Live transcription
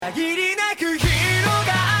限りなく広が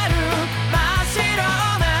る真っ白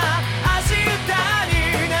な明日に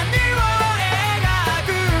波を描く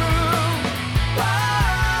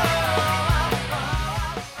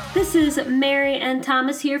This is Mary and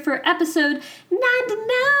Thomas here for episode 99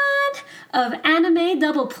 of Anime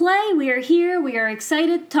Double Play. We are here. We are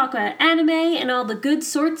excited to talk about anime and all the good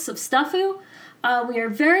sorts of stuffu. We are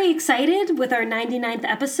very excited with our 99th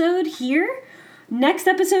episode here. Next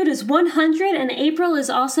episode is 100, and April is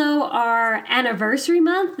also our anniversary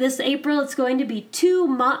month. This April, it's going to be 2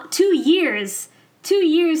 years. 2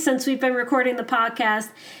 years since we've been recording the podcast.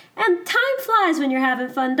 And time flies when you're having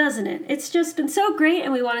fun, doesn't it? It's just been so great,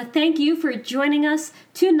 and we want to thank you for joining us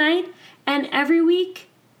tonight and every week,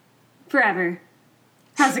 forever.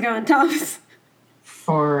 How's it going, Thomas?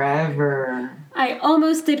 Forever. I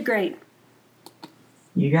almost did great.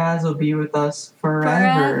 You guys will be with us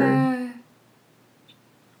forever.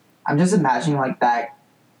 I'm just imagining like that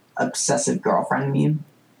obsessive girlfriend meme.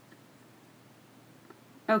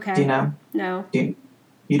 Okay. Do you know? No.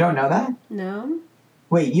 You don't know that? No.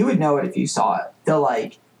 Wait, you would know it if you saw it. The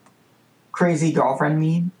like crazy girlfriend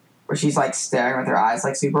meme where she's like staring with her eyes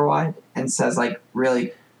like super wide and says like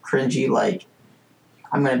really cringy like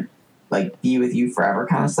I'm gonna like be with you forever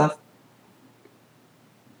kind of stuff.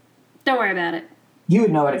 Don't worry about it. You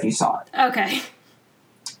would know it if you saw it. Okay.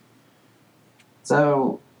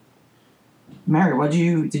 So, Mary,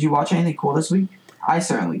 did you watch anything cool this week? I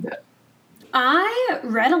certainly did. I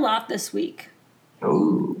read a lot this week.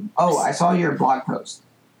 Oh, I saw your blog post.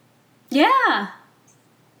 Yeah.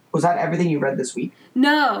 Was that everything you read this week?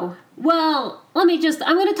 No. Well, I'm going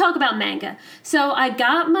to talk about manga. So I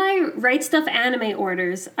got my Right Stuff anime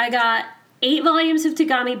orders. I got 8 volumes of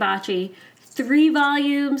Tagami Bachi, 3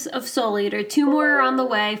 volumes of Soul Eater, 2 more are on the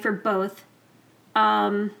way for both.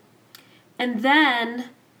 And then,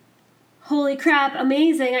 holy crap,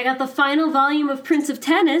 amazing, I got the final volume of Prince of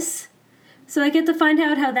Tennis. So I get to find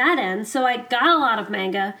out how that ends. So I got a lot of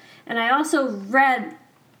manga, and I also read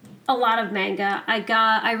a lot of manga.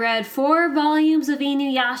 I read 4 volumes of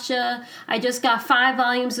Inuyasha. I just got 5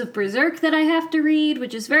 volumes of Berserk that I have to read,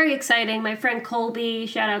 which is very exciting. My friend Colby,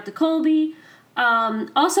 shout out to Colby,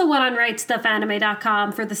 also went on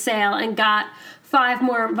rightstuffanime.com for the sale and got 5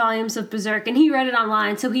 more volumes of Berserk, and he read it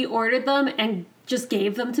online, so he ordered them and just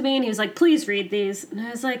gave them to me, and he was like, please read these. And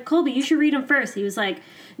I was like, Colby, you should read them first. He was like,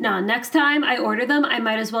 no, next time I order them, I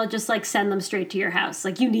might as well just like send them straight to your house.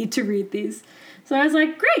 Like, you need to read these. So I was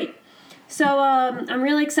like, great. So I'm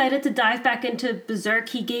really excited to dive back into Berserk.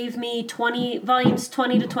 He gave me volumes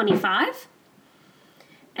 20 to 25.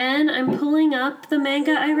 And I'm pulling up the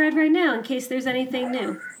manga I read right now in case there's anything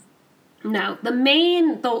new. No, the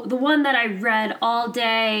one that I read all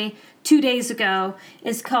day 2 days ago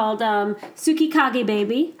is called Tsukikage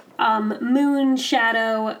Baby, Moon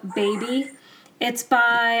Shadow Baby. It's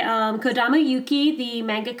by Kodama Yuki, the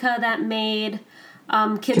mangaka that made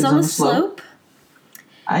Kids on the Slope.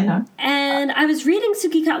 I know. And I was reading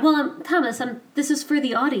Tsukikage... Well, Thomas, this is for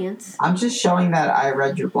the audience. I'm just showing that I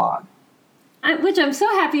read your blog. Which I'm so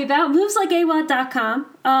happy about. Moveslikeawad.com.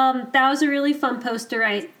 That was a really fun post to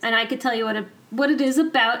write, and I could tell you what it is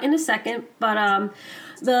about in a second. But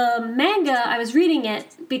the manga, I was reading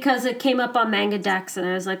it because it came up on Manga Dex, and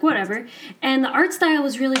I was like, whatever. And the art style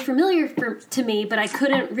was really familiar to me, but I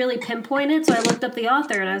couldn't really pinpoint it, so I looked up the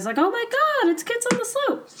author, and I was like, oh my god, it's Kids on the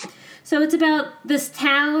Slope. So it's about this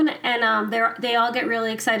town, and they all get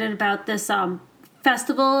really excited about this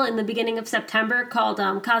festival in the beginning of September called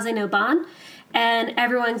Kaze no Ban. And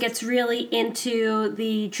everyone gets really into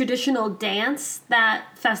the traditional dance that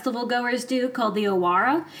festival goers do called the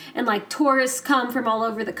Owara. And like tourists come from all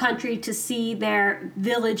over the country to see their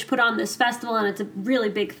village put on this festival, and it's a really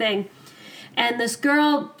big thing. And this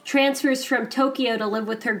girl transfers from Tokyo to live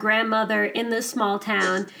with her grandmother in this small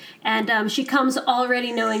town. And she comes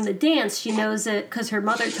already knowing the dance. She knows it because her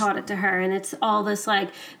mother taught it to her. And it's all this, like,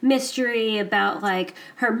 mystery about, like,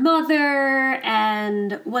 her mother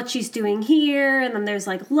and what she's doing here. And then there's,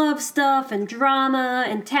 like, love stuff and drama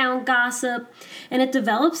and town gossip. And it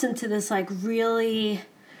develops into this, like, really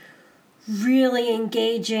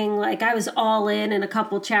engaging, like, I was all in a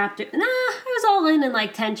couple chapters. I was all in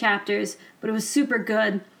like 10 chapters, but it was super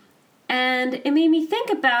good. And it made me think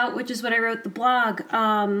about, which is what I wrote the blog,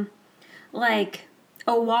 like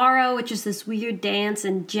Owara, which is this weird dance,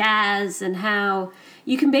 and jazz, and how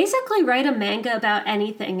you can basically write a manga about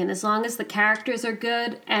anything, and as long as the characters are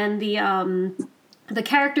good and the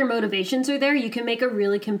character motivations are there, you can make a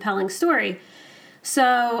really compelling story.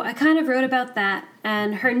 So I kind of wrote about that.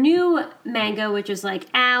 And her new manga, which is like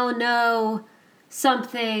Ow No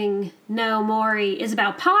Something No Mori is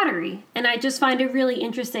about pottery. And I just find it really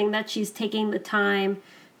interesting that she's taking the time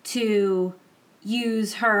to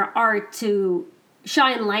use her art to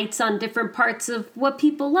shine lights on different parts of what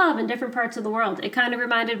people love in different parts of the world. It kind of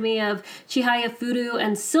reminded me of Chihaya Furu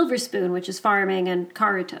and Silver Spoon, which is farming, and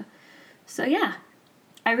Karuta. So yeah,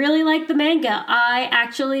 I really like the manga.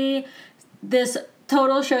 This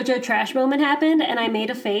total shoujo trash moment happened, and I made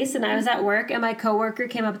a face, and I was at work, and my coworker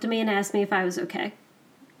came up to me and asked me if I was okay.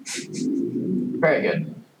 Very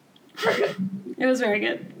good. Very good. It was very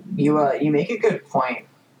good. You make a good point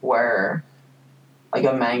where, like,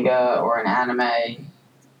 a manga or an anime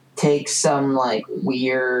takes some, like,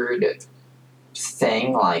 weird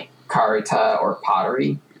thing like Karuta or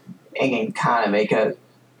pottery and can kind of make a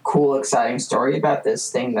cool, exciting story about this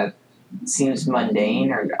thing that seems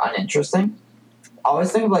mundane or uninteresting. I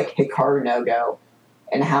always think of, like, Hikaru no Go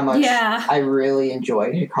and how much I really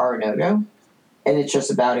enjoyed Hikaru no Go. And it's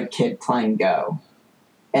just about a kid playing Go.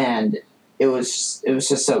 And it was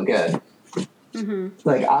just so good. Mm-hmm.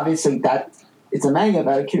 Like, obviously, it's a manga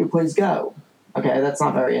about a kid who plays Go. Okay, that's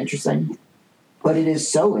not very interesting. But it is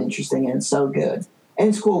so interesting and so good. And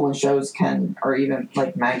it's cool when shows can, or even,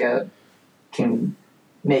 like, manga can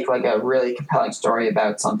make, like, a really compelling story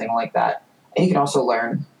about something like that. And you can also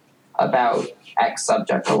learn about X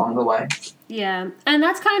subject along the way. Yeah, and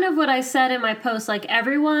that's kind of what I said in my post. Like,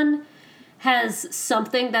 everyone has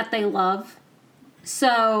something that they love.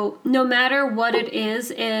 So no matter what it is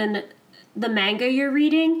in the manga you're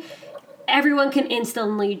reading, everyone can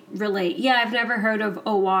instantly relate. Yeah, I've never heard of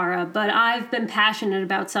Owara, but I've been passionate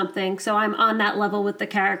about something, so I'm on that level with the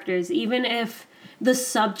characters. Even if the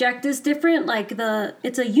subject is different, like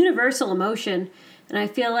it's a universal emotion, and I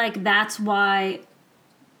feel like that's why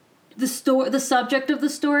the subject of the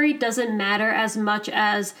story doesn't matter as much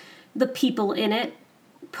as the people in it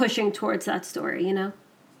pushing towards that story, you know?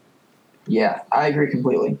 Yeah, I agree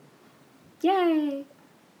completely. Yay!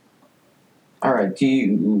 All right, did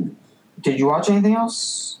you watch anything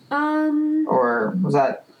else? Or was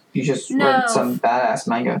that you just read some badass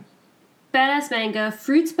manga? Badass manga.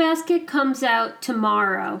 Fruits Basket comes out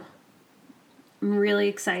tomorrow. I'm really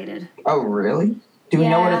excited. Oh, really? Do we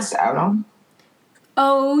know what it's out on?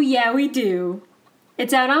 Oh, yeah, we do.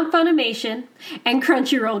 It's out on Funimation, and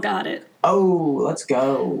Crunchyroll got it. Oh, let's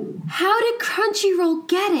go. How did Crunchyroll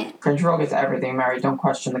get it? Crunchyroll gets everything, Mary. Don't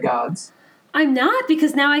question the gods. I'm not,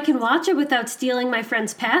 because now I can watch it without stealing my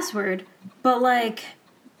friend's password. But, like,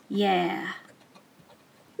 yeah.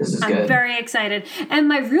 This is good. I'm very excited. And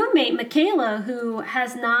my roommate, Michaela,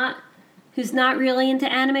 who's not really into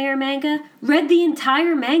anime or manga, read the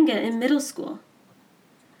entire manga in middle school.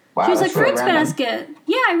 Wow, she was like, really Fruits Basket.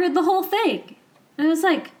 Yeah, I read the whole thing. And I was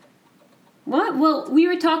like, what? Well, I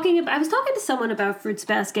was talking to someone about Fruits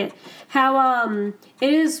Basket. How,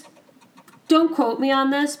 it is, don't quote me on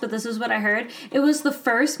this, but this is what I heard. It was the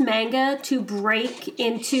first manga to break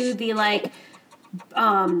into the, like,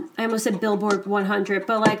 I almost said Billboard 100,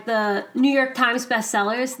 but, like, the New York Times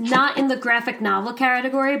bestsellers, not in the graphic novel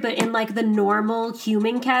category, but in, like, the normal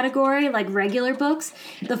human category, like regular books.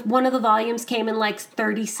 One of the volumes came in, like,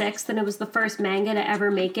 36th, and it was the first manga to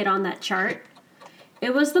ever make it on that chart.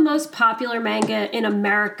 It was the most popular manga in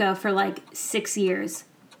America for, like, 6 years.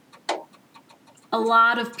 A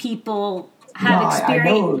lot of people had experience.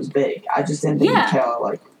 I know it was big. I just didn't think Michaela,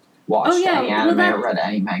 like, watched any anime or read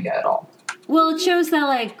any manga at all. Well, it shows that,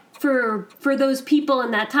 like, for those people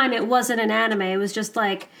in that time, it wasn't an anime. It was just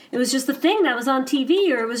a thing that was on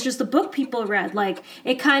TV, or it was just a book people read. Like,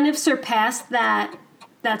 it kind of surpassed that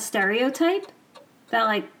stereotype.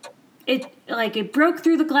 That, it broke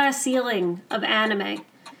through the glass ceiling of anime.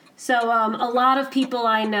 So, a lot of people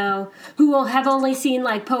I know who will have only seen,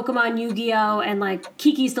 like, Pokemon, Yu-Gi-Oh, and, like,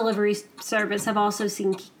 Kiki's Delivery Service have also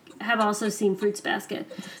seen Fruits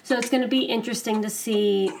Basket. So it's going to be interesting to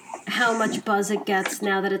see how much buzz it gets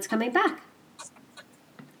now that it's coming back.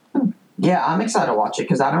 Yeah, I'm excited to watch it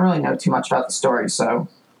because I don't really know too much about the story, so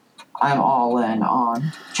I'm all in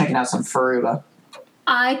on checking out some Furuba.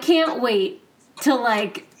 I can't wait to,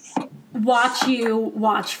 like, watch you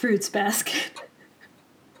watch Fruits Basket.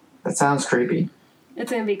 That sounds creepy.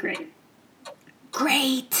 It's going to be great.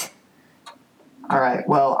 Great! All right,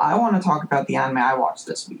 well, I want to talk about the anime I watched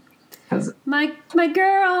this week. My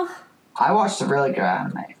girl. I watched a really good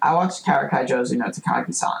anime. I watched Karakai Jozu no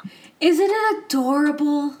Takagi-san. Isn't it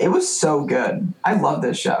adorable? It was so good. I love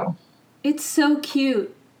this show. It's so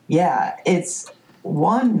cute. Yeah, it's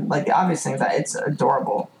one, like, the obvious thing is that it's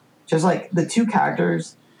adorable. Just, like, the two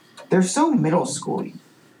characters, they're so middle schooly.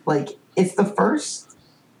 Like, it's the first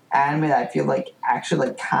anime that I feel like actually,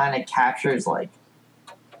 like, kind of captures, like,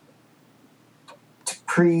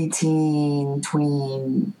 pre-teen,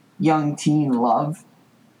 tween, young teen love.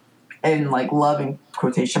 And, like, love in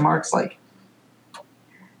quotation marks, like,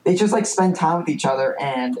 they just, like, spend time with each other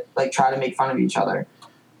and, like, try to make fun of each other.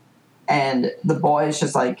 And the boy is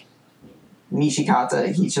just, like,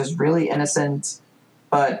 Nishikata. He's just really innocent,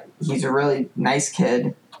 but he's a really nice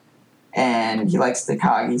kid. And he likes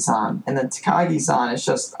Takagi-san. And then Takagi-san is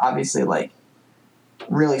just, obviously, like,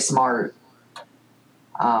 really smart.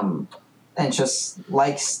 And just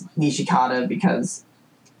likes Nishikata because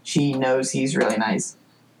she knows he's really nice.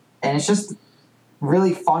 And it's just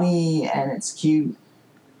really funny and it's cute.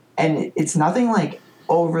 And it's nothing like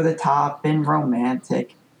over the top and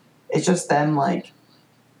romantic. It's just them like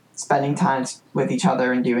spending time with each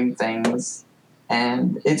other and doing things.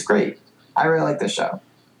 And it's great. I really like this show.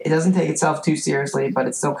 It doesn't take itself too seriously, but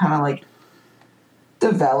it still kind of like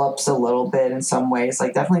develops a little bit in some ways.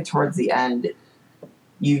 Like definitely towards the end,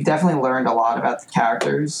 you've definitely learned a lot about the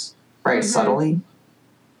characters very subtly.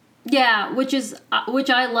 Yeah, which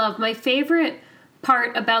I love. My favorite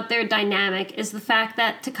part about their dynamic is the fact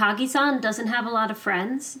that Takagi-san doesn't have a lot of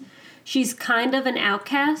friends. She's kind of an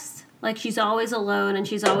outcast. Like, she's always alone, and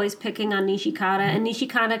she's always picking on Nishikata, and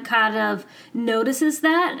Nishikata kind of notices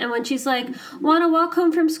that, and when she's like, want to walk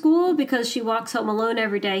home from school? Because she walks home alone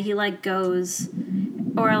every day, he, like, goes.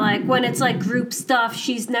 Or, like, when it's, like, group stuff,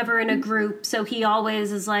 she's never in a group, so he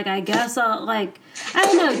always is like, I guess I'll, like, I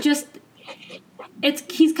don't know, just...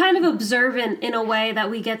 he's kind of observant in a way that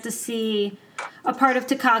we get to see a part of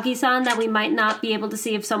Takagi-san that we might not be able to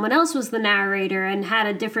see if someone else was the narrator and had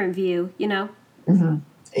a different view, you know? Mm-hmm.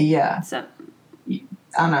 Yeah. So I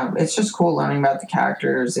don't know. It's just cool learning about the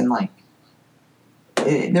characters and like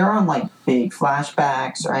there aren't like big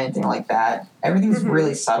flashbacks or anything like that. Everything's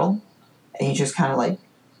really subtle, and you just kind of like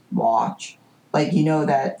watch. Like you know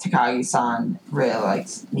that Takagi-san really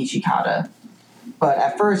likes Nishikata. But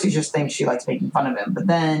at first, you just think she likes making fun of him. But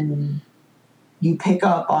then you pick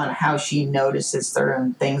up on how she notices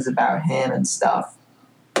certain things about him and stuff.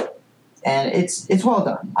 And it's well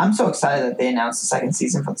done. I'm so excited that they announced the second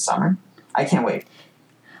season for the summer. I can't wait.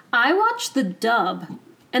 I watched the dub,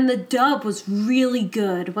 and the dub was really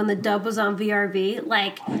good when the dub was on VRV.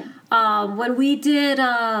 Like, when we did...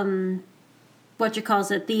 the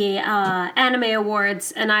Anime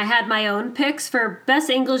Awards, and I had my own picks for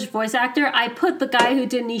Best English Voice Actor. I put the guy who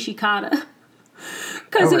did Nishikata.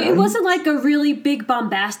 Because it wasn't like a really big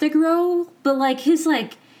bombastic role, but like his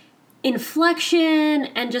like inflection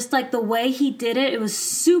and just like the way he did it, it was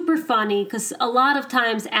super funny because a lot of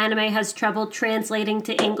times anime has trouble translating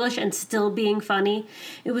to English and still being funny.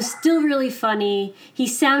 It was still really funny. He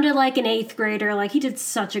sounded like an 8th grader. Like he did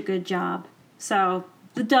such a good job. So...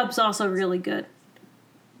 the dub's also really good.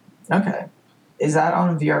 Okay. Is that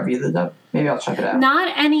on VRV, the dub? Maybe I'll check it out.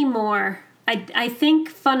 Not anymore. I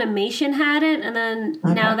think Funimation had it, and then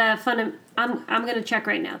now that I'm going to check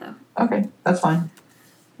right now, though. Okay, that's fine.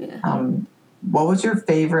 Yeah. What was your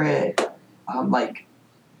favorite, like,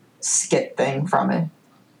 skit thing from it?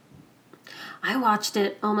 I watched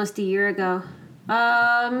it almost a year ago.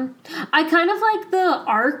 I kind of like the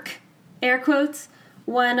arc, air quotes,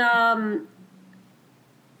 when,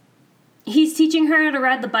 he's teaching her how to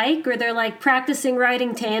ride the bike, or they're like practicing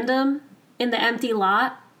riding tandem in the empty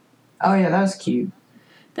lot. Oh yeah, that was cute.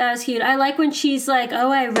 That was cute. I like when she's like,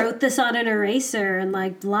 oh, I wrote this on an eraser and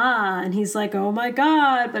like blah. And he's like, oh my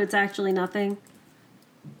God, but it's actually nothing.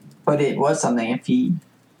 But it was something if he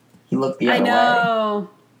looked the other way. I know.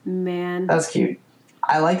 Man. That was cute.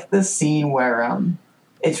 I like the scene where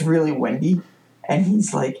it's really windy and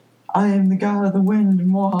he's like, I am the god of the wind,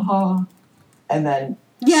 mwahaha. And then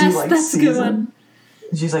yes, she like that's sees a good him. one.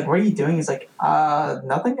 And she's like, what are you doing? He's like,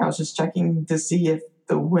 nothing. I was just checking to see if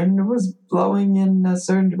the wind was blowing in a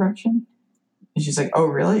certain direction. And she's like, oh,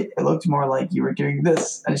 really? It looked more like you were doing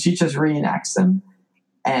this. And she just reenacts them.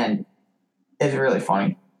 And it's really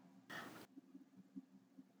funny.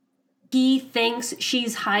 He thinks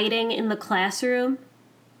she's hiding in the classroom.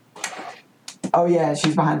 Oh, yeah,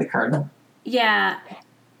 she's behind the curtain. Yeah.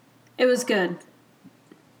 It was good.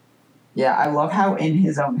 Yeah, I love how in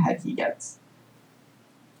his own head he gets.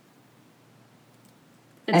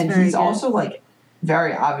 It's and very he's good. also, like,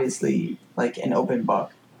 very obviously, like, an open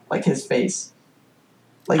book. Like, his face.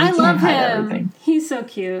 Like, he I can't love hide him. everything. He's so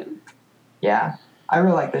cute. Yeah. I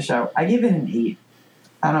really like the show. I gave it an 8.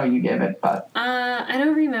 I don't know what you gave it, but... I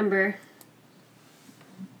don't remember.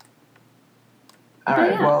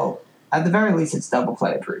 Alright, yeah. well, at the very least, it's double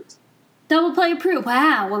play approved. Double play approved.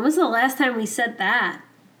 Wow, when was the last time we said that?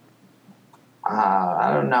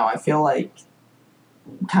 I don't know. I feel like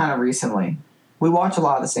kind of recently. We watch a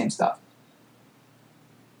lot of the same stuff.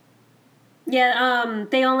 Yeah,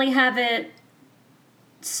 they only have it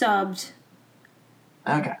subbed.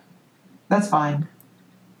 Okay. That's fine.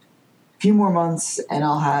 A few more months, and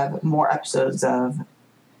I'll have more episodes of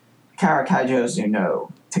Karakaijozu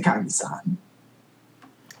no Takagi-san.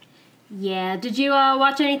 Yeah. Did you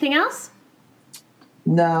watch anything else?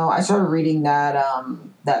 No, I started reading that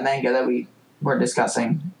manga that we were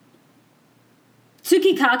discussing.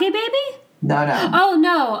 Tsukikage Baby? No. Oh,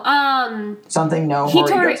 no. Something no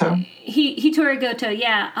Horigoto. Hitorigoto,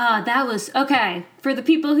 yeah. That was... Okay. For the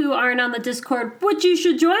people who aren't on the Discord, which you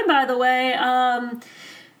should join, by the way,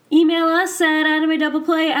 email us at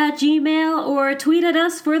animedoubleplay@gmail or tweet at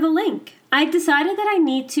us for the link. I decided that I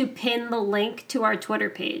need to pin the link to our Twitter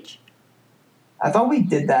page. I thought we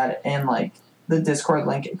did that and, like, the Discord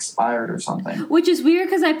link expired or something. Which is weird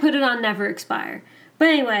because I put it on Never Expire. But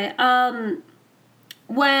anyway,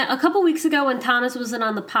 when a couple weeks ago when Thomas wasn't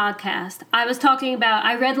on the podcast, I was talking about,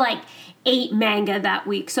 I read like 8 manga that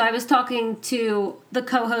week. So I was talking to the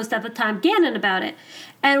co-host at the time, Gannon, about it.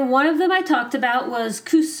 And one of them I talked about was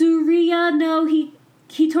Kusuriya no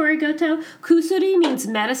Hitorigoto. Kusuri means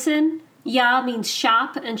medicine. Ya means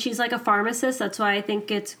shop. And she's like a pharmacist. That's why I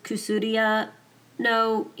think it's Kusuriya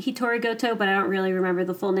no Hitorigoto, but I don't really remember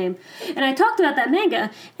the full name. And I talked about that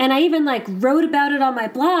manga, and I even like wrote about it on my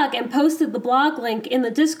blog and posted the blog link in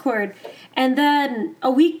the Discord. And then I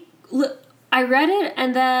read it,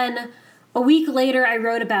 and then a week later I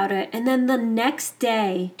wrote about it. And then the next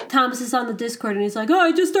day, Thomas is on the Discord, and he's like, "Oh,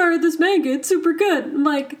 I just started this manga. It's super good." I'm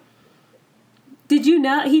like, "Did you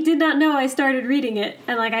know?" He did not know I started reading it,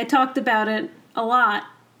 and like I talked about it a lot,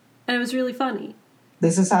 and it was really funny.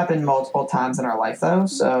 This has happened multiple times in our life, though,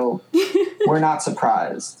 so we're not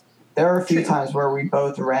surprised. There are a few times where we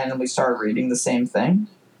both randomly started reading the same thing.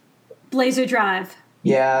 Blazer Drive.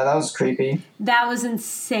 Yeah, that was creepy. That was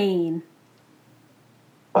insane.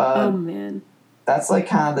 But oh, man. That's like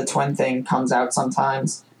kind of the twin thing comes out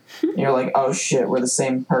sometimes. And you're like, oh shit, we're the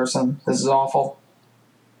same person. This is awful.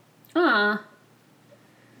 But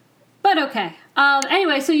okay.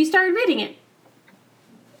 Anyway, so you started reading it.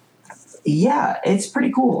 Yeah, it's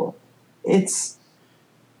pretty cool.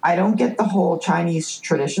 I don't get the whole Chinese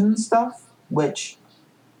tradition stuff, which,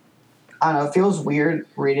 I don't know, it feels weird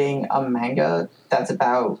reading a manga that's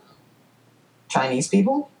about Chinese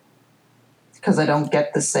people. Because I don't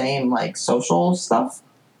get the same, like, social stuff.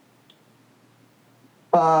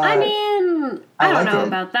 But I mean, I don't know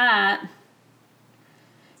about that.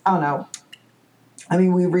 I don't know. I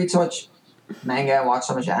mean, we read so much manga and watch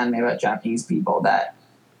so much anime about Japanese people that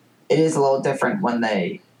it is a little different when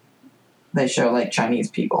they show, like,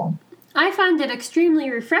 Chinese people. I find it extremely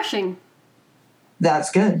refreshing.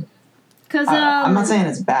 That's good. Because I'm not saying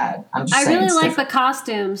it's bad. I'm just saying I really like different. the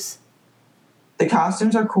costumes. The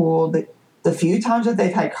costumes are cool. The few times that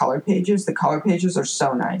they've had color pages, the color pages are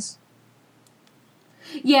so nice.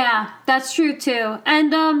 Yeah, that's true too.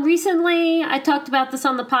 And recently, I talked about this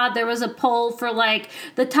on the pod, there was a poll for like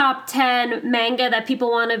the top 10 manga that people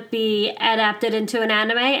want to be adapted into an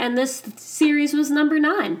anime, and this series was number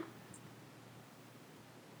 9.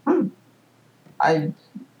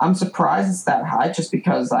 I'm surprised it's that high just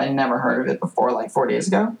because I never heard of it before like 4 days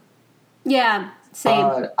ago. Yeah,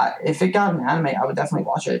 same. If it got an anime, I would definitely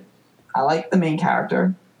watch it. I like the main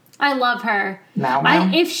character. I love her. Mao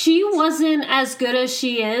Mao. If she wasn't as good as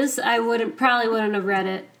she is, I probably wouldn't have read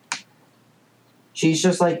it. She's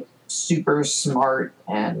just like super smart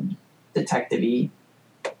and detective-y.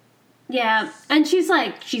 Yeah, and she's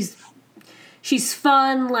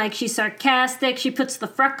fun, like she's sarcastic, she puts the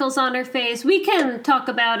freckles on her face. We can talk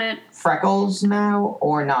about it. Freckles Mao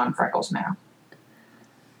or non-Freckles Mao?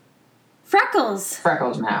 Freckles.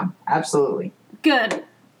 Freckles Mao. Absolutely. Good.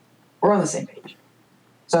 We're on the same page.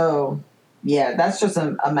 So, yeah, that's just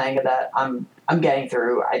a manga that I'm getting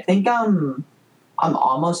through. I think I'm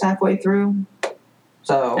almost halfway through.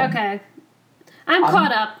 So okay, I'm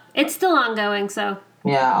caught up. It's still ongoing, so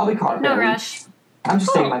yeah, I'll be caught up. No rush. I'm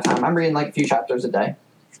just taking my time. I'm reading like a few chapters a day.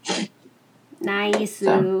 Nice.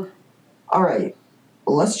 So, all right,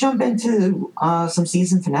 let's jump into some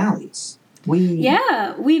season finales. We've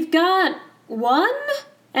got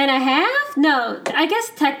 1.5? No, I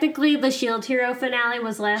guess technically the Shield Hero finale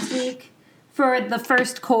was last week for the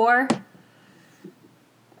first core.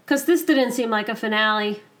 Because this didn't seem like a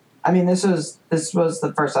finale. I mean, this was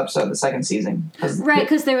the first episode of the second season. Right,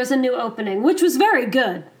 because there was a new opening, which was very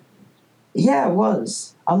good. Yeah, it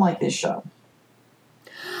was. Unlike this show.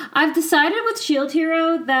 I've decided with Shield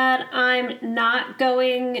Hero that I'm not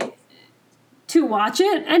going to watch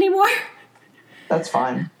it anymore. That's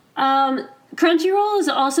fine. Crunchyroll is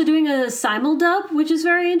also doing a simuldub, which is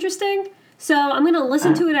very interesting. So I'm going to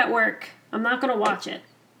listen to it at work. I'm not gonna watch it.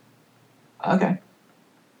 Okay.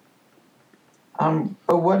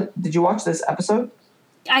 But what did you watch this episode?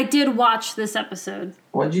 I did watch this episode.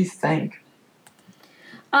 What did you think?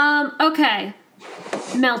 Okay.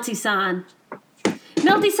 Melty-san.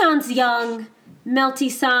 Melty-san's young.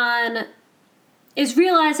 Melty-san is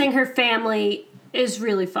realizing her family is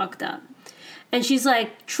really fucked up. And she's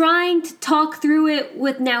like trying to talk through it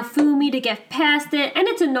with Naofumi to get past it, and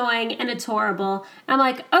it's annoying and it's horrible. I'm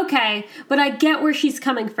like, okay, but I get where she's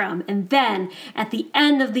coming from. And then at the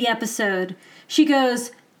end of the episode, she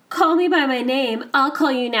goes, call me by my name, I'll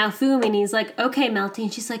call you Naofumi. And he's like, okay, Melty.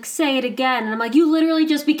 And she's like, say it again. And I'm like, you literally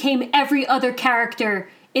just became every other character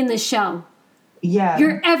in the show. Yeah.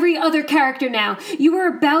 You're every other character now. You were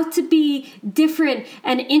about to be different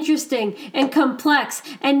and interesting and complex,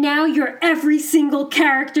 and now you're every single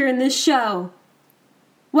character in this show.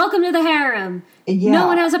 Welcome to the harem. Yeah. No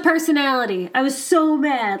one has a personality. I was so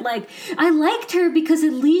mad. Like, I liked her because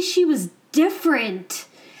at least she was different.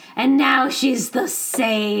 And now she's the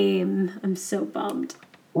same. I'm so bummed.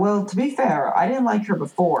 Well, to be fair, I didn't like her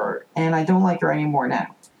before, and I don't like her anymore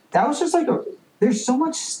now. That was just like there's so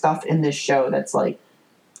much stuff in this show that's like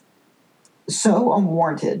so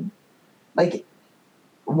unwarranted. Like,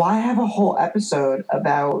 why have a whole episode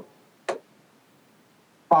about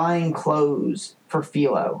buying clothes for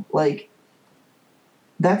Philo? Like,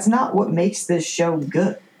 that's not what makes this show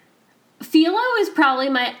good. Philo is probably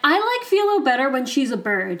I like Philo better when she's a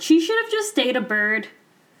bird. She should have just stayed a bird.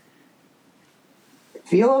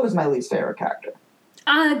 Philo is my least favorite character.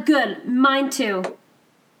 Good. Mine too.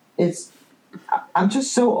 I'm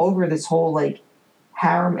just so over this whole, like,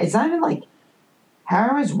 harem. It's not even, like,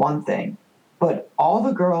 harem is one thing, but all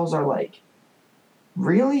the girls are, like,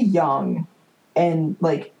 really young and,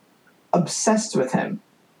 like, obsessed with him.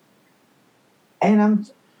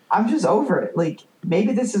 And I'm just over it. Like,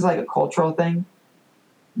 maybe this is, like, a cultural thing,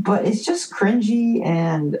 but it's just cringy,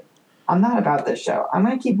 and I'm not about this show. I'm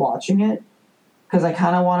going to keep watching it because I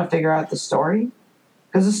kind of want to figure out the story,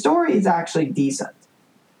 because the story is actually decent.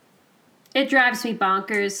 It drives me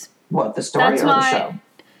bonkers. What, the story or the show?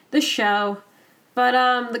 The show.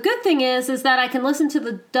 But the good thing is that I can listen to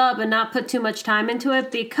the dub and not put too much time into it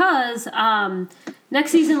because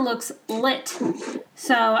next season looks lit.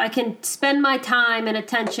 So I can spend my time and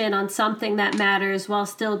attention on something that matters while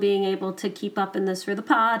still being able to keep up in this for the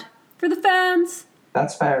pod, for the fans.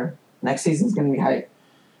 That's fair. Next season's going to be hype.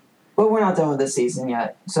 But we're not done with this season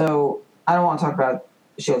yet. So I don't want to talk about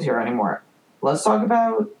Shield Hero anymore. Let's talk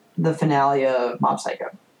about the finale of Mob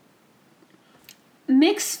Psycho.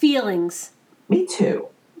 Mixed feelings. Me too.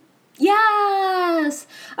 Yes!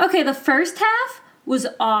 Okay, the first half was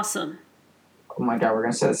awesome. Oh my god, we're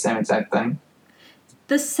going to say the same exact thing.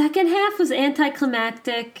 The second half was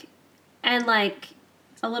anticlimactic and, like,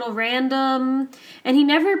 a little random. And he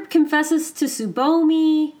never confesses to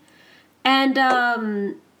Tsubomi. And,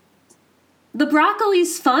 the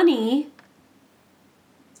broccoli's funny.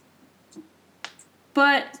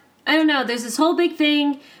 But I don't know, there's this whole big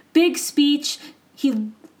thing, big speech,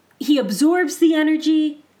 he absorbs the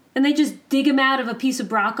energy, and they just dig him out of a piece of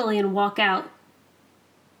broccoli and walk out.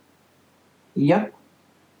 Yep.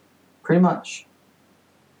 Pretty much.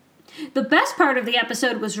 The best part of the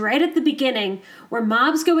episode was right at the beginning, where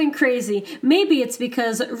Mob's going crazy. Maybe it's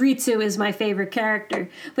because Ritsu is my favorite character,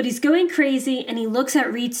 but he's going crazy, and he looks at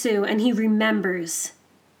Ritsu, and he remembers.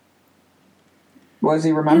 What does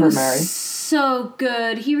he remember, Mary? So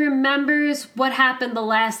good. He remembers what happened the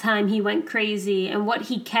last time he went crazy and what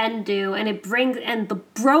he can do, and the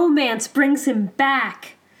bromance brings him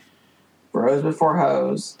back. Bros before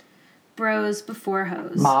hoes. Bros before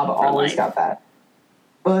hoes. Mob always life. got that.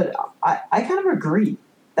 But I kind of agree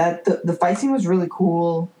that the fight scene was really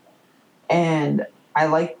cool, and I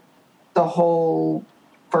liked the whole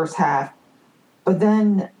first half. But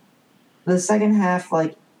then the second half,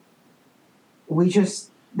 like,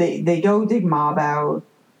 they go dig Mob out,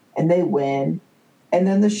 and they win, and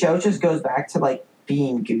then the show just goes back to, like,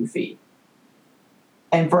 being goofy.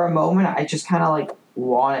 And for a moment, I just kind of, like,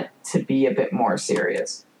 want it to be a bit more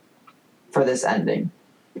serious for this ending.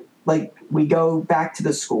 Like, we go back to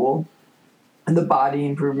the school, and the Body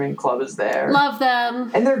Improvement Club is there. Love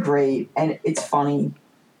them. And they're great, and it's funny.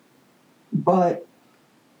 But,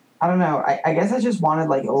 I don't know, I guess I just wanted,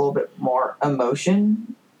 like, a little bit more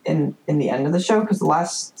emotion in the end of the show, because the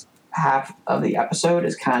last half of the episode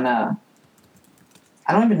is kind of...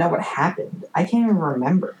 I don't even know what happened. I can't even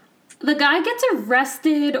remember. The guy gets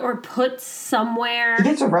arrested or put somewhere. He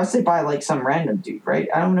gets arrested by, like, some random dude, right?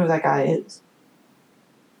 I don't know who that guy is.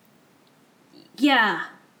 Yeah.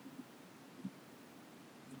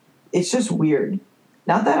 It's just weird.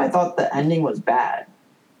 Not that I thought the ending was bad.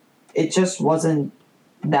 It just wasn't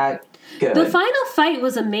that good. The final fight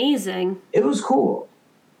was amazing. It was cool.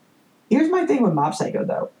 Here's my thing with Mob Psycho,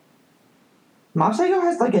 though. Mob Psycho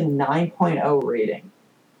has like a 9.0 rating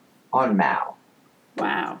on Mal.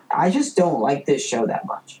 Wow. I just don't like this show that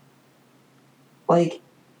much. Like,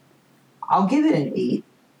 I'll give it an 8.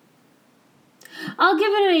 I'll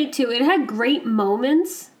give it an 8 too. It had great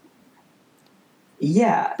moments,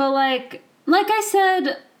 Yeah. but like I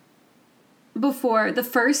said before, the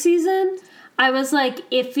first season, I was like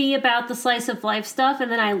iffy about the slice of life stuff,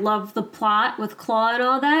 and then I loved the plot with Claw and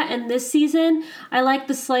all that. And this season, I like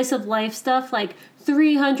the slice of life stuff like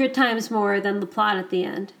 300 times more than the plot at the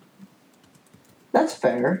end. That's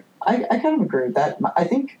fair. I kind of agree with that. I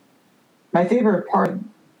think my favorite part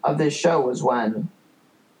of this show was when,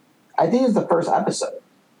 I think it was the first episode,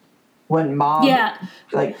 when Mom Yeah.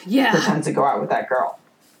 pretends to go out with that girl.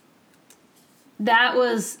 That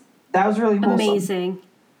was That was really wholesome. amazing.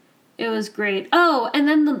 It was great. Oh, and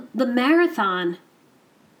then the marathon.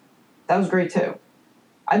 That was great too.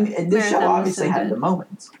 I mean, this show Marathon was obviously so had good. the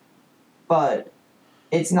moments, but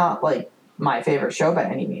it's not like my favorite show by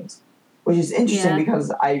any means. Which is interesting Yeah.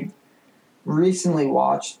 because I recently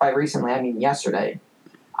watched, by recently I mean yesterday,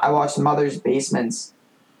 I watched Mother's Basement's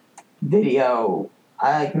video.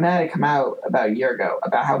 It might have come out about a year ago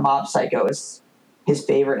about how Mob Psycho is his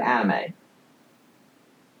favorite anime.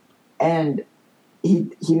 And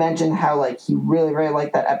he mentioned how like he really, really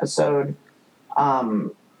liked that episode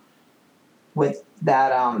with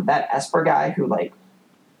that Esper guy who like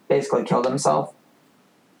basically killed himself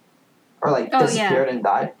or like Oh, disappeared and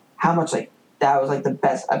died. How much like that was like the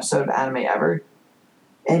best episode of anime ever.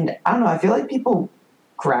 And I don't know, I feel like people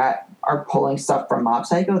are pulling stuff from Mob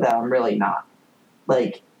Psycho that I'm really not.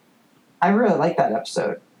 Like, I really like that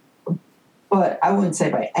episode. But I wouldn't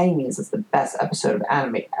say by any means it's the best episode of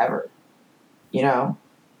anime ever. You know?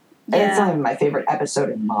 And it's not even my favorite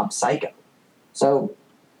episode in Mob Psycho. So,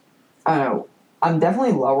 I don't know. I'm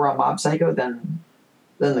definitely lower on Mob Psycho than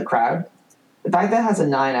the crowd. The fact that it has a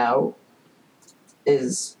 9.0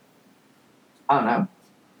 is, I don't know.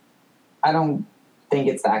 I don't think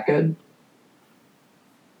it's that good.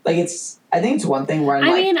 Like, I think it's one thing where I'm I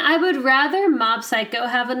like, mean, I would rather Mob Psycho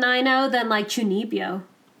have a 9.0 than like Chunibyo.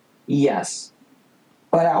 yes.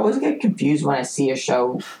 But I always get confused when I see a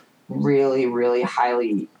show really, really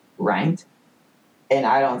highly ranked, and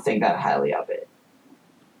I don't think that highly of it.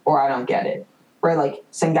 Or I don't get it. Right, like,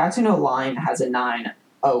 Sangatsu no Line has a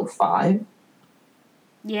 9.05,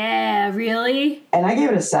 Yeah, really? and I gave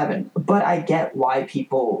it a 7, but I get why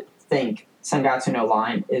people think Sangatsu no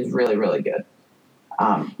Line is really, really good.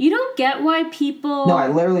 You don't get why people... No, I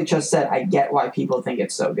literally just said I get why people think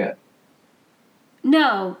it's so good.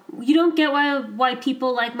 No, you don't get why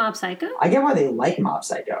people like Mob Psycho? I get why they like Mob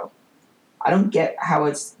Psycho. I don't get how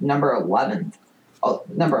it's number 11,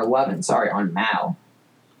 on Mal.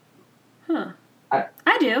 Huh.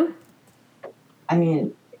 I do. I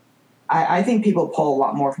mean, I think people pull a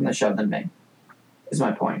lot more from the show than me, is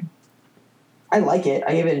my point. I like it.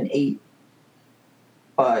 I give it an 8.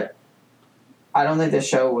 But I don't think this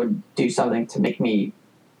show would do something to make me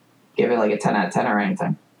give it like a 10 out of 10 or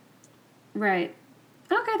anything. Right.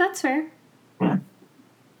 Okay, that's fair.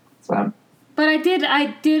 So, But I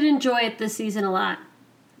did enjoy it this season a lot.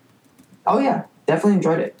 oh yeah, definitely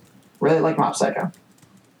enjoyed it. Really like Mob Psycho.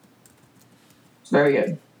 It's very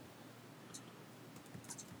good.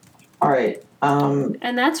 All right.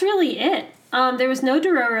 And that's really it. There was no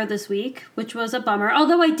Dororo this week, which was a bummer.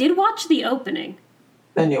 Although I did watch the opening.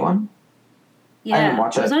 The new one. Yeah, didn't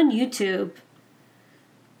watch it was it. on YouTube.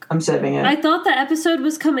 I'm saving it. I thought the episode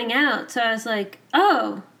was coming out, so I was like,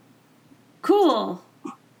 oh, cool.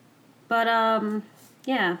 But,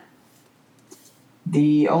 yeah.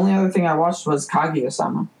 The only other thing I watched was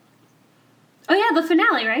Kaguya-sama. Oh, yeah, the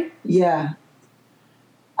finale, right? Yeah.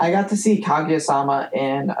 I got to see Kaguya-sama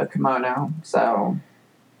in a kimono, so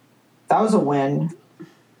that was a win.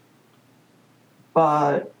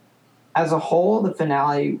 But as a whole, the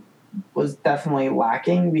finale was definitely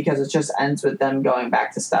lacking because it just ends with them going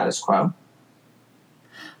back to status quo.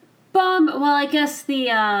 Well, I guess the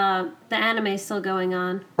anime's still going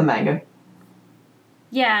on. The manga.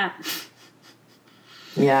 Yeah.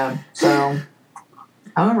 Yeah, so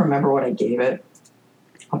I don't remember what I gave it.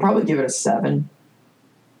 I'll probably give it a 7.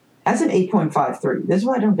 That's an 8.53. This is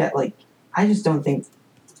why I don't get, like, I just don't think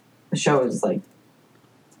the show is, like,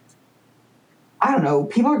 I don't know,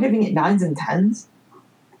 people are giving it 9s and 10s.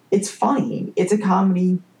 It's funny. It's a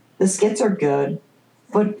comedy. The skits are good.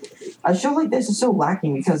 But a show like this is so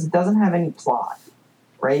lacking because it doesn't have any plot,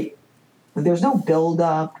 right? There's no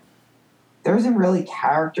build-up. there isn't really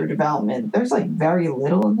character development. There's like very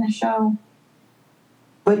little in this show.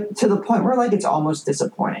 But to the point where like it's almost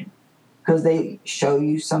disappointing. Because they show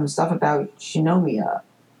you some stuff about Shinomiya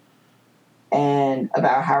and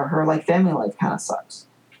about how her like family life kind of sucks.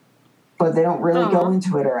 But they don't really go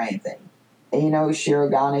into it or anything. And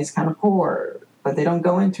Shirogane's kind of poor, but they don't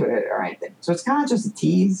go into it or anything. So it's kind of just a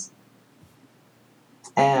tease.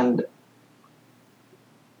 And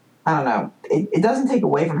I don't know. It doesn't take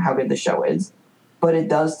away from how good the show is, but it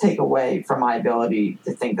does take away from my ability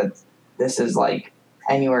to think that this is like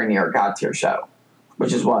anywhere near a god tier show,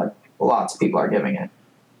 which is what lots of people are giving it.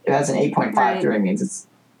 It has an 8.53, it means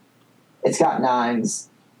it's got 9s.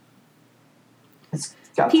 It's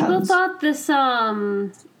got people 10s. thought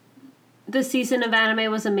this season of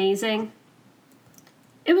anime was amazing.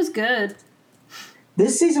 It was good.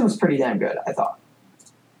 This season was pretty damn good, I thought.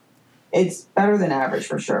 It's better than average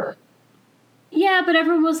for sure. Yeah, but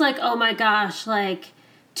everyone was like, oh my gosh, like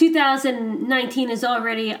 2019 is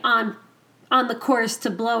already on the course to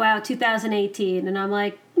blow out 2018. And I'm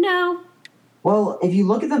like, no. Well, if you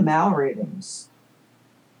look at the Mal ratings,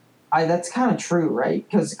 that's kind of true, right?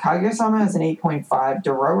 Because Kaguya-sama has an 8.5,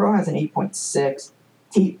 Dororo has an 8.6,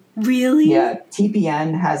 Really? Yeah,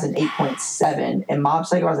 TPN has an 8.7, and Mob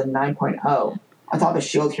Psycho has a 9.0, on top of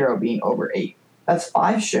Shield Hero being over 8. That's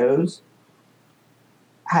 5 shows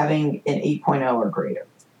having an 8.0 or greater.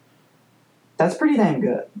 That's pretty damn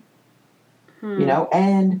good.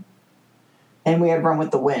 And we had Run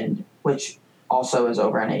with the Wind, which also is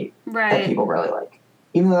over an 8 that people really like.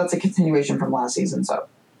 Even though that's a continuation from last season, so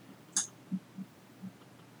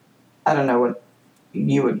I don't know what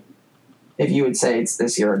if you would say it's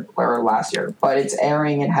this year or last year, but it's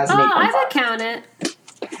airing and has an 8.5. I would count it.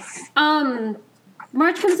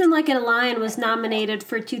 March Comes in Like a Lion was nominated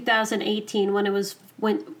for 2018 when it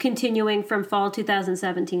went continuing from fall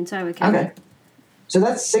 2017, so I would count it. So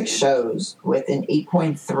that's 6 shows with an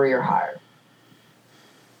 8.3 or higher.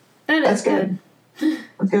 That's good.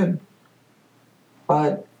 That's good.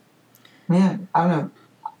 But, man, I don't know.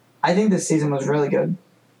 I think this season was really good.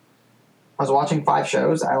 I was watching 5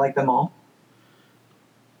 shows. I like them all.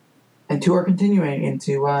 And 2 are continuing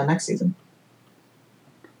into next season.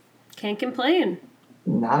 Can't complain.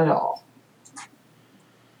 Not at all.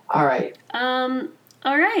 All right. All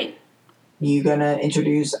right. You gonna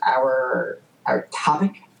introduce our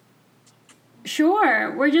topic?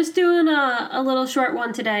 Sure. We're just doing a little short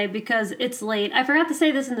one today because it's late. I forgot to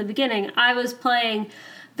say this in the beginning. I was playing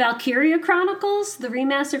Valkyria Chronicles, the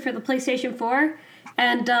remaster for the PlayStation 4,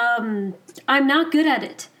 and I'm not good at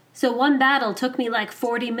it. So one battle took me like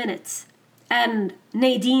 40 minutes. And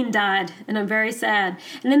Nadine died, and I'm very sad.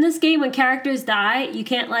 And in this game, when characters die, you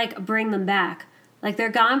can't, like, bring them back. Like, they're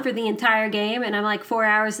gone for the entire game, and I'm, like, 4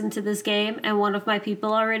 hours into this game, and one of my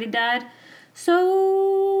people already died.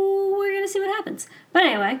 So, we're going to see what happens. But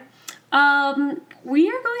anyway, we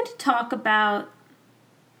are going to talk about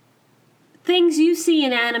things you see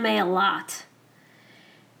in anime a lot.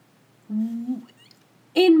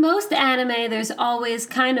 In most anime, there's always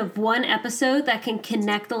kind of one episode that can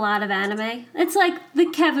connect a lot of anime. It's like the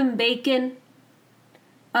Kevin Bacon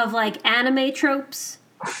of, like, anime tropes.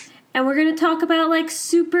 And we're going to talk about, like,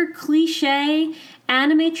 super cliche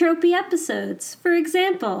anime tropey episodes. For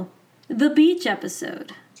example, the beach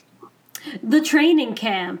episode, the training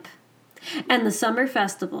camp, and the summer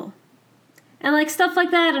festival. And, like, stuff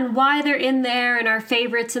like that, and why they're in there, and our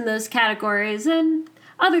favorites in those categories, and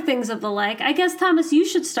other things of the like. I guess, Thomas, you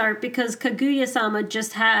should start because Kaguya-sama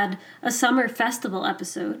just had a summer festival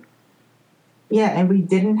episode. Yeah, and we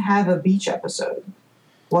didn't have a beach episode.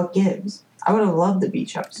 What gives? I would have loved the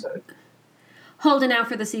beach episode. Holding out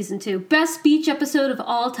for the season 2. Best beach episode of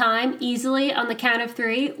all time, easily on the count of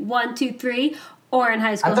 3. 1, 2, 3, or in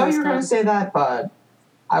High School I thought Host you were going Club. to say that, but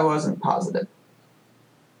I wasn't positive.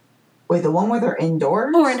 Wait, the one where they're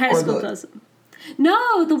indoors? Or in High School Host Club.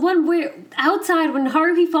 No, the one where outside when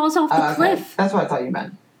Haruhi falls off the cliff. That's what I thought you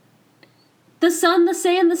meant. The sun, the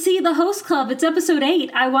sand, the sea, the host club. It's episode 8.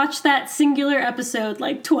 I watched that singular episode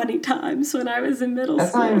like 20 times when I was in middle school.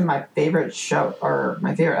 That's not even my favorite show or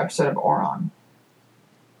my favorite episode of Oran.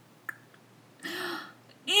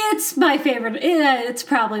 It's my favorite. It's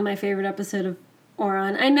probably my favorite episode of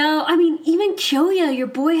Oran. I know. I mean, even Kyoya, your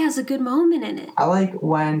boy, has a good moment in it. I like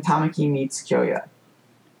when Tamaki meets Kyoya.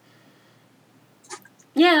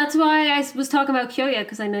 Yeah, that's why I was talking about Kyoya,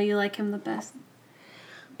 because I know you like him the best.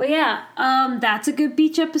 But yeah, that's a good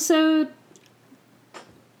beach episode.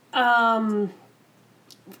 Orin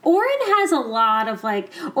has a lot of,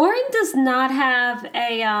 like... Orin does not have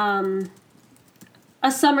a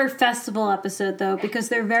a summer festival episode though, because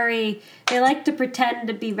they like to pretend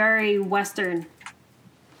to be very Western.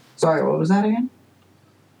 Sorry, what was that again?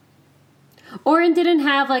 Orin didn't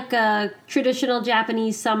have like a traditional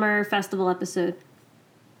Japanese summer festival episode.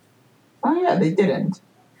 Oh yeah, they didn't.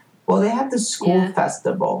 Well, they have the school Yeah.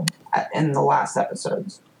 festival in the last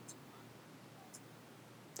episodes.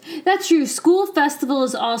 That's true. School festival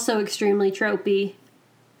is also extremely tropey.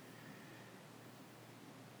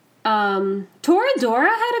 Toradora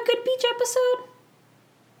had a good beach episode.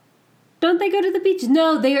 Don't they go to the beach?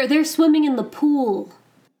 No, they're swimming in the pool.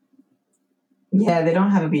 Yeah, they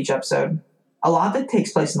don't have a beach episode. A lot of it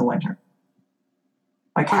takes place in the winter.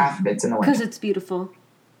 Like half of it's in the winter. Because it's beautiful.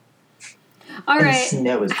 All And the right.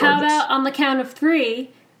 snow is How gorgeous. about on the count of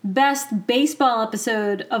 3, best baseball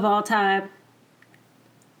episode of all time?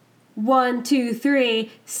 1, 2,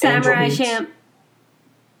 3. Samurai Beats. Champ.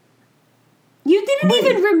 You didn't Wait.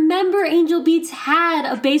 even remember Angel Beats had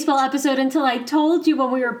a baseball episode until I told you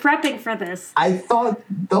when we were prepping for this. I thought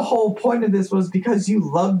the whole point of this was because you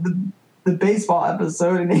loved the baseball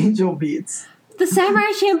episode in Angel Beats. The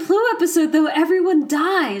Samurai Champloo episode, though, everyone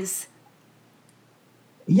dies.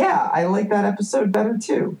 Yeah, I like that episode better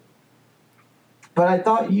too. But I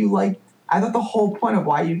thought the whole point of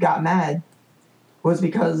why you got mad was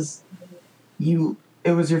because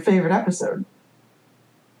it was your favorite episode.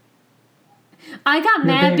 I got Your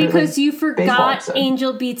mad favorite, because you baseball forgot episode.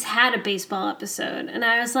 Angel Beats had a baseball episode. And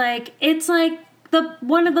I was like, it's like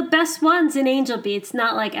one of the best ones in Angel Beats,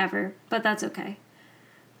 not like ever, but that's okay.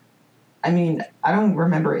 I mean, I don't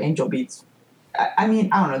remember Angel Beats. I mean,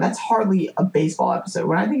 I don't know. That's hardly a baseball episode.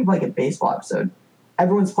 When I think of like a baseball episode,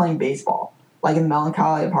 everyone's playing baseball. Like in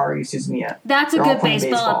Melancholy of Haru Suzumiya. That's a They're all good playing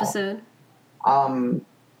baseball baseball. episode.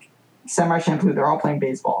 Samurai Champloo, they're all playing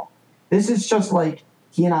baseball. This is just like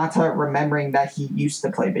Hinata remembering that he used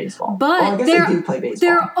to play baseball. But well, I guess they do play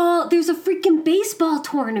baseball. there's a freaking baseball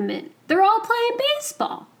tournament. They're all playing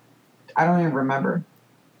baseball. I don't even remember.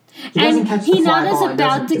 He doesn't And catch the fly Hinata's ball and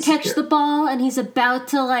about to doesn't catch disappear. the ball, and he's about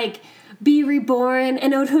to, like, be reborn,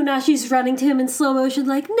 and Otonashi's running to him in slow motion,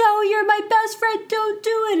 like, no, you're my best friend, don't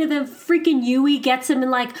do it. And then freaking Yui gets him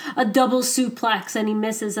in, like, a double suplex, and he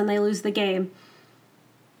misses, and they lose the game.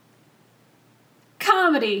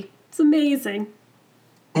 Comedy. It's amazing.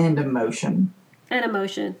 And emotion. And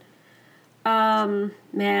emotion.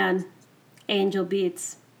 Man. Angel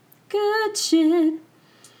Beats. Good shit.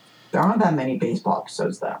 There aren't that many baseball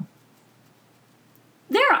episodes, though.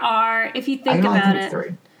 There are, if you I think can only about think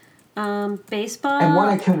it. of 3. Baseball. And one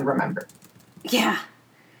I couldn't remember. Yeah.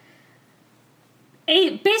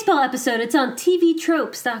 A baseball episode, it's on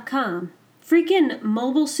TVTropes.com. Freaking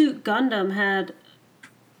Mobile Suit Gundam had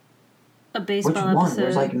a baseball Which one? episode.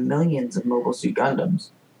 There's like millions of Mobile Suit Gundams.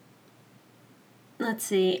 Let's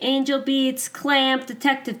see. Angel Beats, Clamp,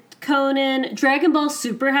 Detective Conan, Dragon Ball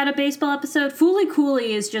Super had a baseball episode. Fooly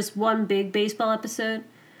Cooley is just one big baseball episode.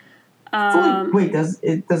 Wait, does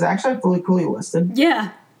it actually have Fully Cooley listed?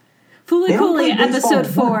 Yeah. Fooly They don't Cooley, play baseball episode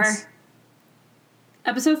 4. once.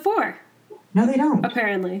 Episode 4, No, they don't.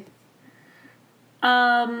 apparently.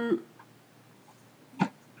 That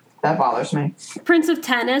bothers me. Prince of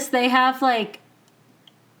Tennis, they have like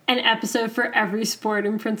an episode for every sport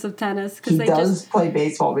in Prince of Tennis because He they does just play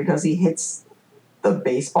baseball because he hits the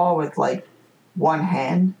baseball with like one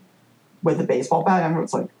hand with a baseball bat. And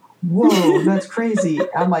everyone's like, whoa, that's crazy.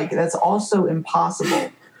 I'm like, that's also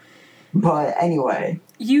impossible. But anyway,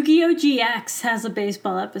 Yu-Gi-Oh! GX has a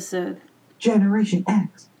baseball episode. Generation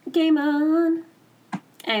X. Game on.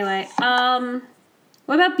 Anyway, what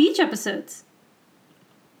about beach episodes?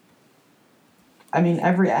 I mean,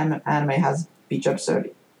 every anime has a beach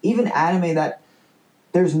episode. Even anime that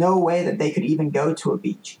there's no way that they could even go to a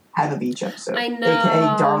beach have a beach episode. I know.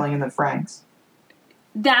 AKA Darling in the Franxx.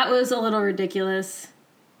 That was a little ridiculous.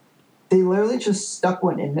 They literally just stuck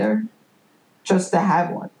one in there just to have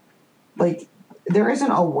one. Like, there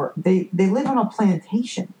isn't a work. They live on a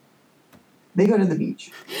plantation. They go to the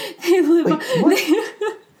beach. They live Like, on- what?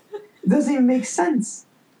 It doesn't even make sense.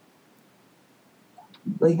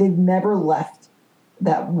 Like, they've never left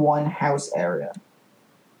that one house area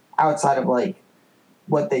outside of, like,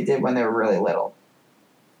 what they did when they were really little.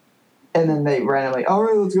 And then they randomly, all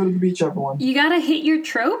right, let's go to the beach, everyone. You gotta hit your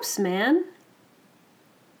tropes, man.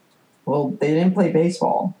 Well, they didn't play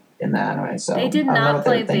baseball in the anime, so They did I don't know not what they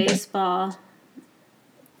play were thinking. baseball.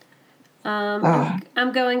 Ugh.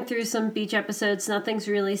 I'm going through some beach episodes. Nothing's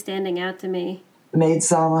really standing out to me. Maid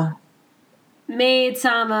Sama. Maid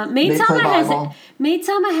Sama. They play volleyball. Maid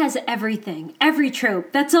Sama has everything. Every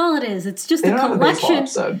trope. That's all it is. It's just They a don't have a baseball collection.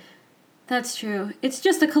 episode. That's true. It's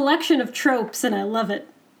just a collection of tropes and I love it.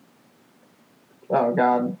 Oh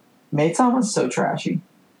god, Maid-sama so trashy.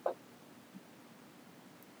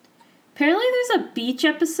 Apparently, there's a beach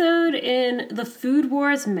episode in the Food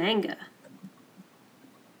Wars manga.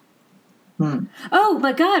 Oh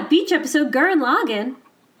my god, beach episode, Gurren Lagann.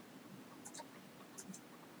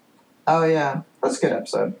 Oh yeah, that's a good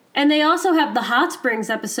episode. And they also have the Hot Springs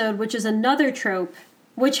episode, which is another trope,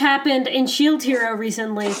 which happened in Shield Hero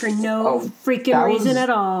recently for no freaking that reason was at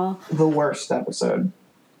all. The worst episode.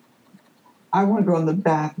 I want to go in the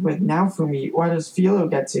bath with Naofumi. What does Philo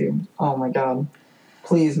get to? Oh my god.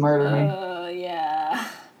 Please murder me. Oh, yeah.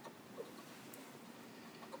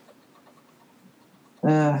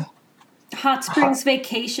 Hot Springs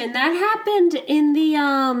Vacation. That happened in the,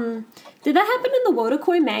 Did that happen in the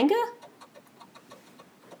Wodokoi manga?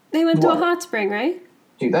 They went to a hot spring, right?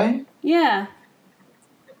 Do they? Yeah.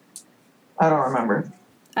 I don't remember.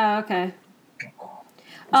 Oh, okay.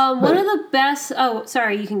 One of the best... Oh,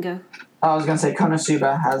 sorry, you can go. I was gonna say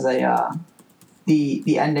Konosuba has a,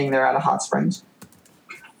 the ending, they're at a hot springs.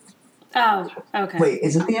 Oh, okay. Wait,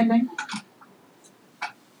 is it the ending?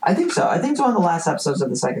 I think so. I think it's one of the last episodes of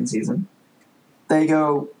the second season. They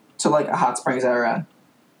go to, like, a hot springs area,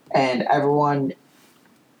 and everyone,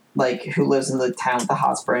 like, who lives in the town with the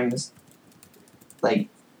hot springs, like,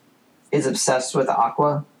 is obsessed with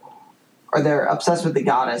Aqua. Or they're obsessed with the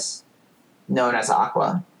goddess known as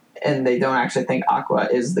Aqua. And they don't actually think Aqua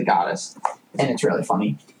is the goddess. And it's really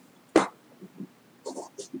funny.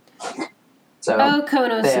 So, oh,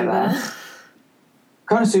 Konosuba.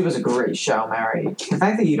 Konosuba's a great show, Mary. The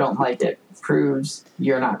fact that you don't like it proves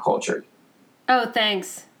you're not cultured. Oh,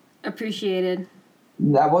 thanks. Appreciated.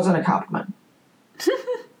 That wasn't a compliment.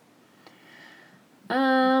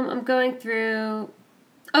 I'm going through...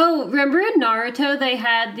 Oh, remember in Naruto they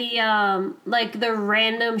had the, like, the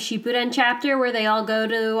random Shippuden chapter where they all go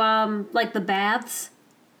to, like, the baths?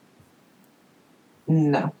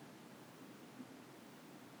 No.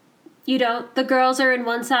 You don't? The girls are in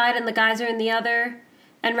one side and the guys are in the other?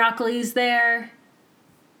 And Rock Lee's there?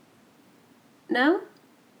 No?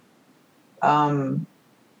 I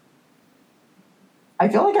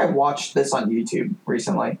feel like I watched this on YouTube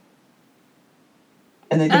recently.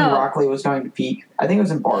 And they think Rock Lee was going to peak. I think it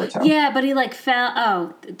was in Boruto. Yeah, but he, like, fell.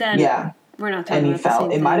 Oh, then yeah. We're not talking and he about fell. the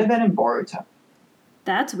same It thing. might have been in Boruto.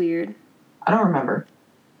 That's weird. I don't remember.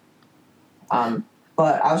 But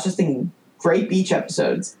I was just thinking, great beach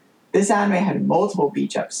episodes. This anime had multiple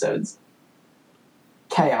beach episodes.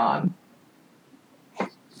 K-On!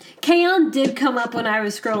 K-On! Did come up when I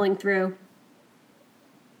was scrolling through.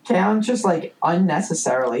 K-On! Just, like,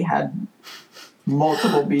 unnecessarily had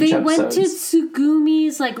multiple beach episodes. They went to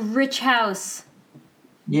Tsugumi's, like, rich house.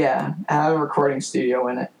 Yeah, and had a recording studio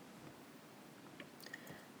in it.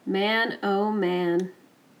 Man, oh man.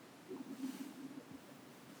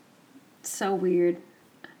 So weird.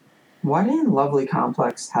 Why didn't Lovely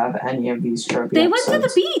Complex have any of these trophy They episodes? went to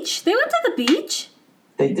the beach. They went to the beach.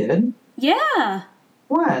 They did? Yeah.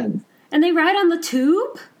 When? And they ride on the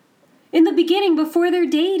tube? In the beginning, before they're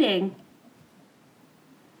dating.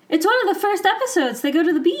 It's one of the first episodes. They go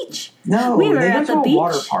to the beach. No, we were they at go the to beach. a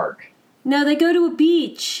water park. No, they go to a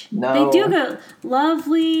beach. No. They do go.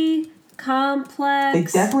 Lovely Complex. They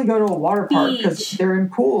definitely go to a water park because Beach. they're in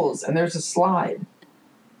pools and there's a slide.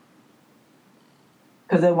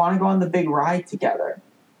 Because they want to go on the big ride together.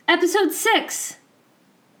 Episode 6.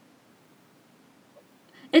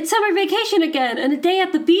 It's summer vacation again, and a day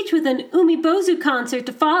at the beach with an Umibozu concert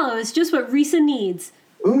to follow is just what Risa needs.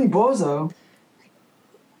 Umibozo.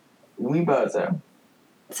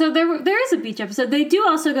 So there is a beach episode. They do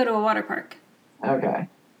also go to a water park. Okay.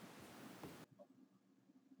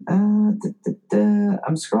 I'm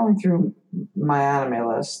scrolling through my anime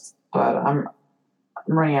list, but I'm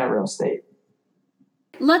running out of real estate.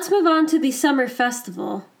 Let's move on to the summer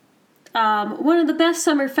festival. One of the best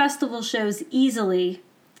summer festival shows easily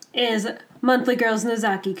is Monthly Girls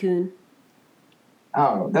Nozaki-kun.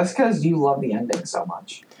 Oh, that's because you love the ending so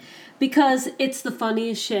much. Because it's the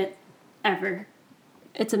funniest shit ever.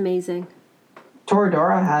 It's amazing.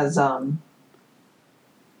 Toradora has,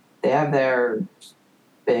 they have their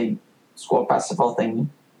big school festival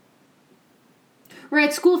thing.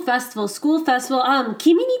 Right, school festival.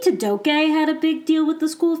 Kimi ni Todoke had a big deal with the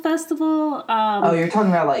school festival. Oh, you're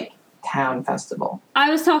talking about, like, town festival. I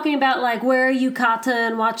was talking about, like, wear yukata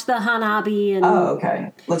and watch the hanabi and... Oh,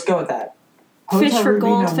 okay. Let's go with that. Fish Hotel for Ruby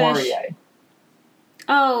no goldfish. Morie.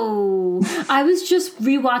 Oh, I was just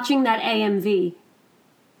rewatching that AMV.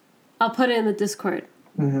 I'll put it in the Discord.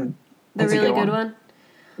 Mm-hmm. The That's a really good good one. one.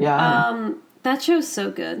 Yeah. That show's so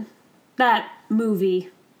good. That movie,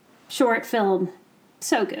 short film,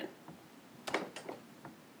 so good.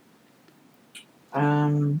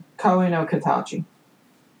 Koe no Katachi.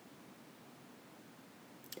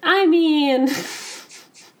 I mean,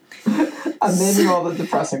 I'm naming all the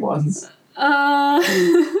depressing ones.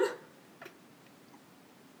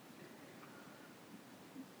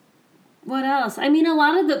 What else? I mean,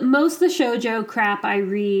 most of the shoujo crap I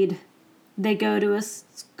read, they go to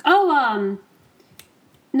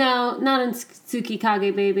no, not in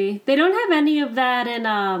Tsukikage Baby. They don't have any of that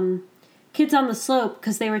in Kids on the Slope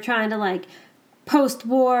because they were trying to like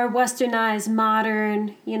post-war, westernized,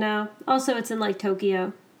 modern, you know. Also, it's in like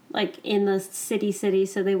Tokyo, like in the city,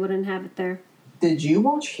 so they wouldn't have it there. Did you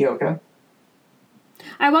watch Hyoka?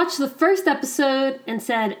 I watched the first episode and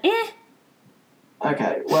said, eh.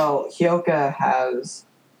 Okay, well, Hyoka has,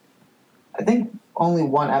 I think, only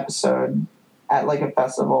one episode at like a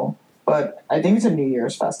festival, but I think it's a New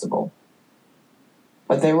Year's festival.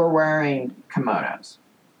 But they were wearing kimonos.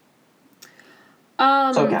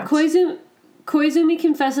 So it counts. Koizumi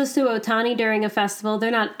confesses to Otani during a festival.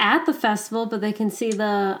 They're not at the festival, but they can see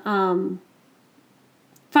the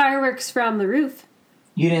fireworks from the roof.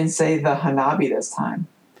 You didn't say the Hanabi this time.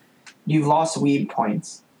 You've lost weed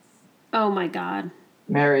points. Oh my god.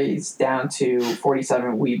 Mary's down to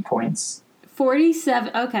 47 weed points.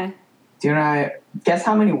 47, okay. Do you know, guess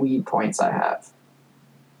how many weed points I have?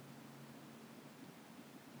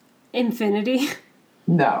 Infinity.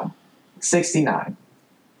 No. 69.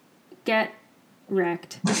 Get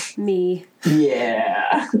wrecked. Me.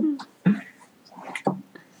 Yeah.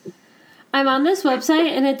 I'm on this website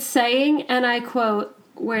and it's saying, and I quote,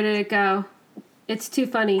 where did it go? It's too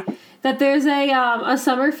funny. That there's a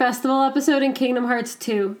summer festival episode in Kingdom Hearts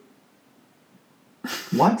 2.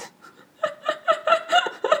 What?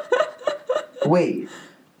 Wait.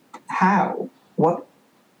 How? What?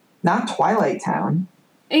 Not Twilight Town.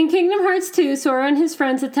 In Kingdom Hearts 2, Sora and his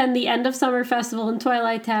friends attend the end of summer festival in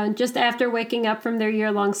Twilight Town just after waking up from their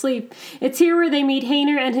year-long sleep. It's here where they meet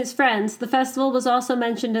Hayner and his friends. The festival was also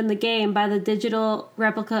mentioned in the game by the digital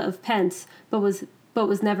replica of Pence, but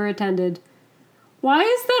was never attended. Why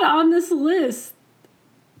is that on this list?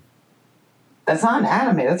 That's not an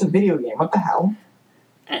anime. That's a video game. What the hell?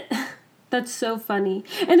 That's so funny.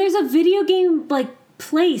 And there's a video game, like,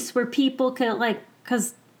 place where people can, like,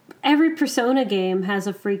 because every Persona game has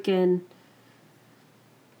a freaking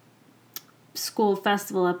school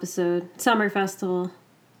festival episode. Summer festival.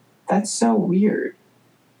 That's so weird.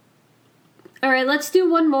 All right, let's do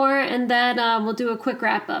one more, and then we'll do a quick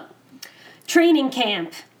wrap-up. Training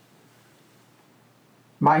camp.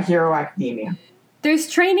 My Hero Academia. There's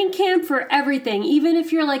training camp for everything. Even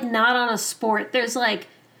if you're, like, not on a sport. There's, like,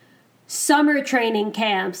 summer training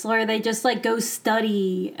camps where they just, like, go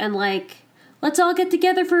study and, like, let's all get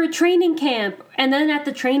together for a training camp. And then at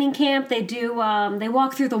the training camp, they do, they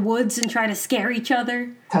walk through the woods and try to scare each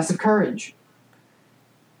other. Test of Courage.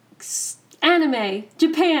 Anime.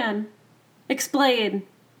 Japan. Explain.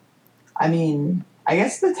 I mean, I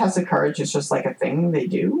guess the Test of Courage is just, like, a thing they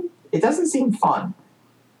do. It doesn't seem fun.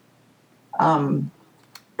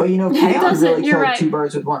 But you know, K-On! Really killed right. 2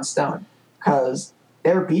 birds with 1 stone. Because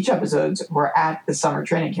their beach episodes were at the summer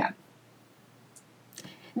training camp.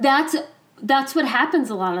 That's what happens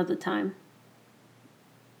a lot of the time.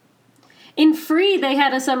 In Free, they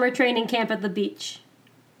had a summer training camp at the beach.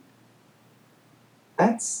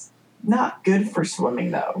 That's not good for swimming,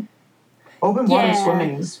 though. Open water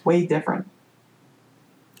swimming is way different.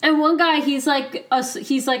 And one guy, he's like a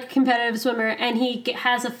competitive swimmer, and he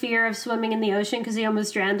has a fear of swimming in the ocean because he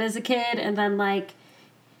almost drowned as a kid, and then like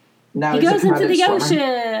Now he he's a goes into the competitive swimmer.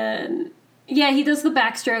 ocean. Yeah, he does the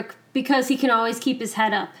backstroke because he can always keep his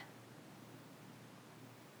head up.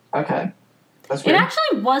 Okay. That's It weird.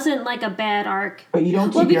 actually wasn't like a bad arc. But you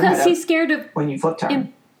don't keep your because head he's up scared of. when you flip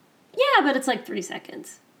turn. Yeah, but it's like 3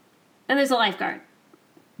 seconds, and there's a lifeguard.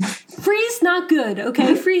 Free's not good,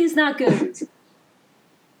 okay? Free is not good.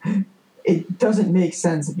 It doesn't make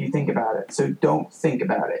sense if you think about it, so don't think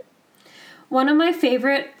about it. One of my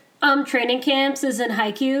favorite training camps is in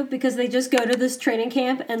Haikyuu because they just go to this training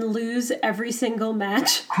camp and lose every single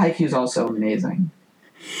match. Haikyuu's also amazing.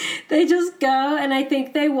 They just go, and I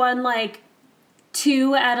think they won like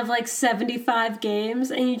 2 out of like 75 games,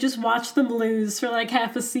 and you just watch them lose for like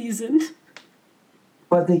half a season.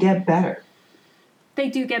 But they get better. They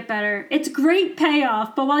do get better. It's great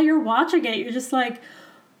payoff, but while you're watching it, you're just like,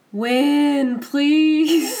 win,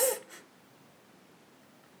 please.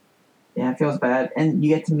 Yeah, it feels bad. And you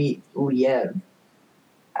get to meet Liev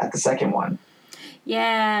at the second one.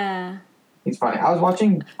 Yeah. He's funny. I was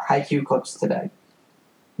watching Haikyuu clips today.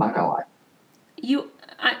 Not gonna lie. You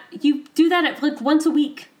do that at like once a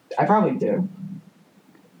week. I probably do.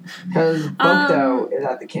 Because Bokuto is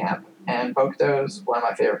at the camp. and Bokuto is one of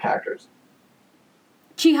my favorite characters.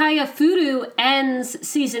 Chihaya Furu ends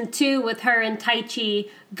season 2 with her and Taichi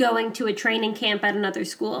going to a training camp at another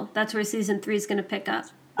school. That's where season 3 is going to pick up.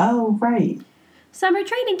 Oh, right. Summer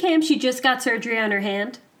training camp, she just got surgery on her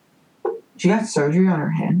hand. She got surgery on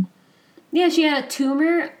her hand? Yeah, she had a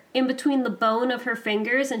tumor in between the bone of her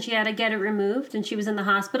fingers, and she had to get it removed, and she was in the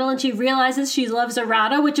hospital, and she realizes she loves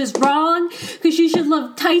Arata, which is wrong, because she should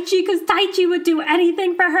love Taichi, because Taichi would do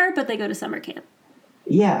anything for her, but they go to summer camp.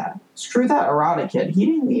 Yeah. Screw that Arata kid. He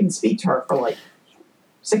didn't even speak to her for like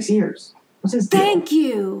 6 years. What's his deal? Thank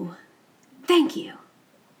you. Thank you.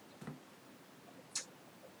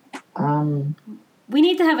 We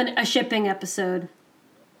need to have a shipping episode.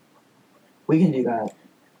 We can do that.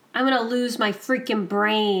 I'm going to lose my freaking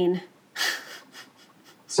brain.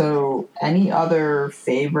 So, any other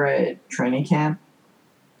favorite training camp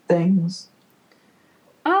things?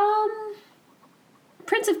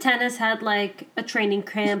 Prince of Tennis had like a training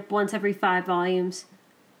camp once every 5 volumes.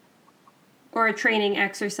 Or a training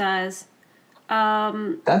exercise.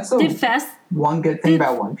 That's the Did Fest... one good thing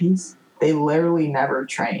about One Piece. They literally never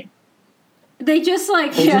train. They just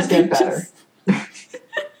like... They just they get better.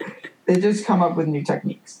 They just come up with new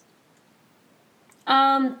techniques.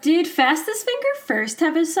 Did Fastest Finger first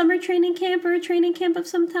have a summer training camp or a training camp of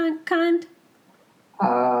some kind?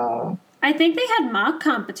 I think they had mock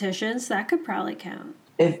competitions. That could probably count.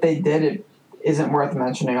 If they did, it isn't worth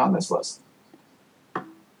mentioning on this list.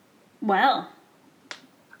 Well.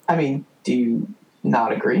 I mean, do you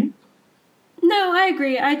not agree? No, I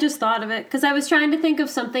agree. I just thought of it because I was trying to think of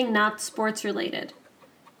something not sports related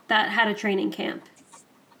that had a training camp.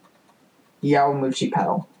 Yaomuchi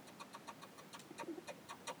Pedal.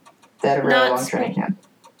 They had a really long training camp.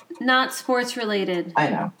 Not sports related. I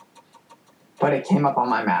know. But it came up on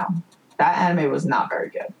my mouth. That anime was not very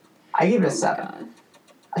good. I give it a 7. God.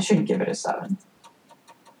 I shouldn't give it a 7. I'm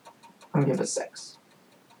going to give it a 6.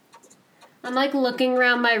 I'm like looking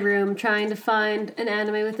around my room trying to find an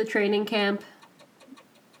anime with a training camp.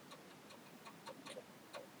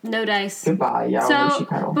 No dice. Goodbye, Yaomuchi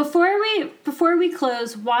Pedal. Before we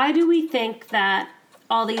close, why do we think that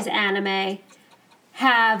all these anime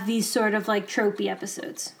have these sort of like tropey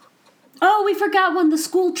episodes? Oh, we forgot one, the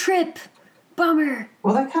school trip. Bummer.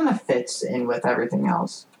 Well, that kind of fits in with everything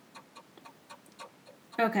else.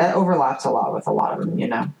 Okay. That overlaps a lot with a lot of them, you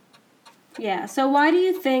know? Yeah, so why do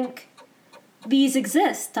you think these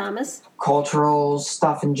exist, Thomas? Cultural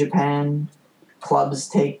stuff in Japan. Clubs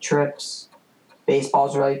take trips.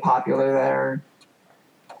 Baseball's really popular there.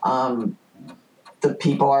 The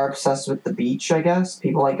people are obsessed with the beach, I guess.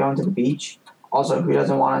 People like going to the beach. Also, who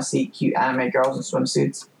doesn't want to see cute anime girls in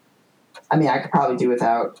swimsuits? I mean, I could probably do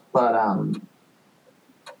without, but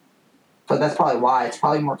that's probably why. It's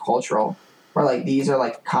probably more cultural. Where, like, these are,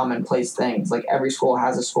 like, commonplace things. Like, every school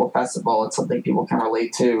has a school festival. It's something people can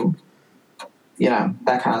relate to. You know,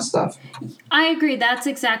 that kind of stuff. I agree. That's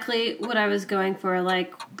exactly what I was going for.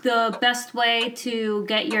 Like, the best way to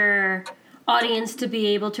get your audience to be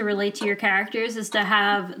able to relate to your characters is to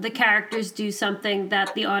have the characters do something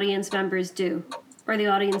that the audience members do or the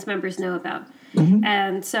audience members know about. Mm-hmm.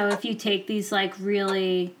 And so if you take these, like,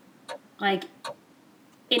 really, like,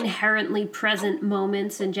 inherently present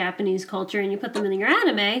moments in Japanese culture and you put them in your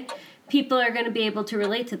anime, people are going to be able to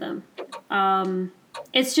relate to them.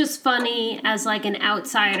 It's just funny as, like, an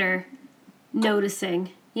outsider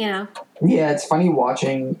noticing, you know? Yeah, it's funny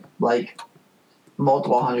watching, like,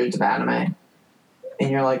 multiple hundreds of anime. And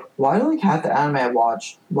you're like, why do, like, half the anime I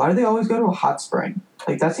watch, why do they always go to a hot spring?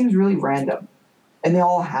 Like, that seems really random. And they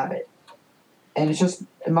all have it. And it's just,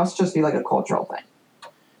 it must just be, like, a cultural thing.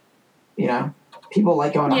 You know? People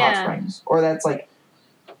like going to hot springs. Or that's, like,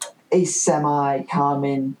 a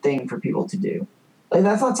semi-common thing for people to do. Like,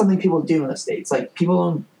 that's not something people do in the States. Like,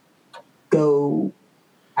 people don't go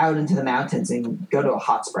out into the mountains and go to a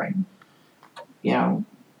hot spring. You know?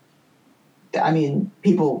 I mean,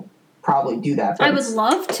 people probably do that. But I would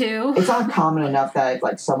love to. It's not common enough that if,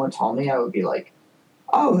 like, someone told me, I would be like,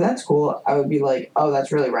 oh, that's cool. I would be like, oh,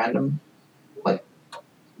 that's really random. Like,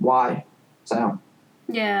 why? So.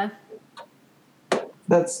 Yeah.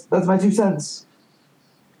 That's my 2 cents.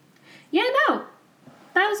 Yeah, no.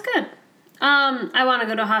 That was good. I want to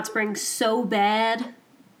go to hot springs so bad.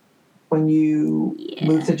 When you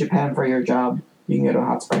move to Japan for your job, you can go to a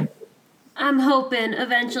hot spring. I'm hoping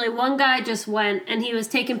eventually. One guy just went and he was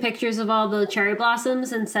taking pictures of all the cherry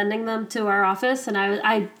blossoms and sending them to our office, and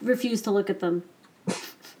I refused to look at them.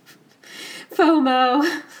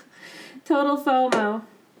 FOMO. Total FOMO.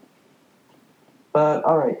 But,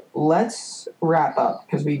 all right, let's wrap up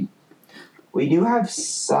because we we do have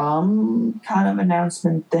some kind of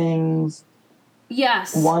announcement things.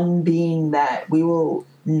 Yes. One being that we will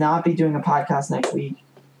not be doing a podcast next week.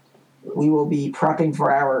 We will be prepping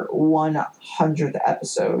for our 100th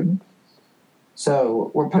episode.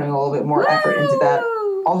 So we're putting a little bit more effort into that.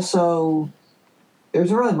 Woo! Also,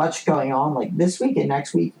 there's really much going on. Like this week and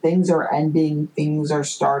next week, things are ending, things are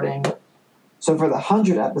starting. So for the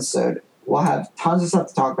 100th episode, we'll have tons of stuff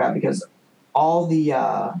to talk about because all the,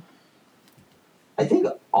 I think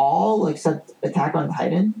all except Attack on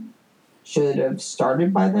Titan should have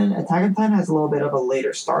started by then. Attack on Titan has a little bit of a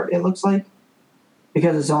later start, it looks like,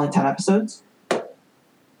 because it's only 10 episodes.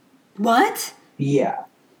 What? Yeah.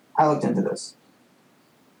 I looked into this.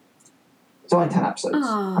 It's only 10 episodes.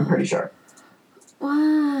 Oh. I'm pretty sure.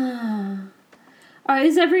 Wow.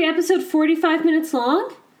 Is every episode 45 minutes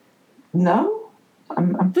long? No?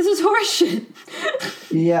 I'm This is horseshit.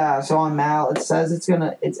 yeah, so on Mal, it says it's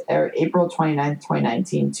April 29th,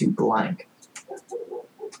 2019 to blank.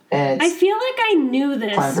 And I it's, feel like I knew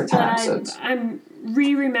this, Planned for 10 but episodes. I'm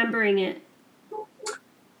re-remembering it.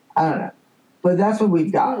 I don't know. But that's what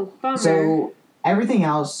we've got. Ooh, bummer. So everything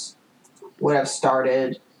else would have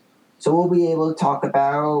started. So we'll be able to talk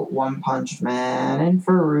about One Punch Man and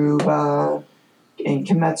Furuba and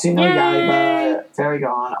Kimetsu no Yay! Yaiba, Fairy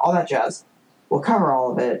Gone, all that jazz. We'll cover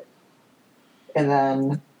all of it. And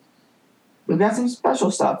then we've got some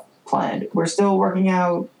special stuff planned. We're still working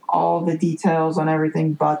out all the details on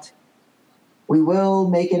everything, but we will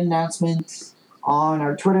make an announcement on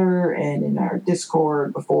our Twitter and in our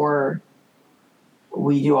Discord before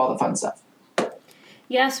we do all the fun stuff.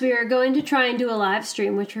 Yes, we are going to try and do a live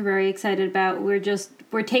stream, which we're very excited about.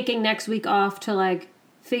 We're taking next week off to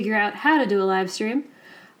figure out how to do a live stream.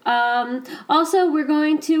 Also, we're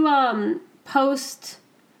going to post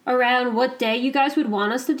around what day you guys would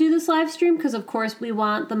want us to do this live stream, because of course we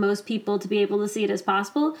want the most people to be able to see it as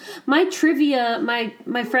possible. My trivia,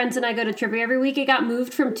 my friends and I go to trivia every week. It got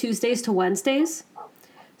moved from Tuesdays to Wednesdays.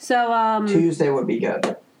 So Tuesday would be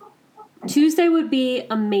good. Tuesday would be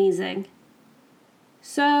amazing.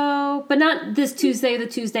 So, but not this Tuesday, the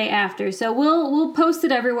Tuesday after. So we'll post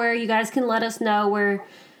it everywhere. You guys can let us know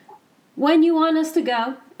when you want us to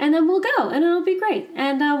go, and then we'll go, and it'll be great.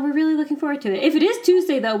 And we're really looking forward to it. If it is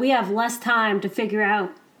Tuesday, though, we have less time to figure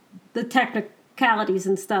out the technicalities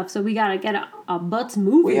and stuff, so we gotta get our butts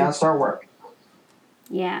moving. We gotta start work.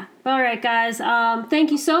 Yeah. All right, guys. Thank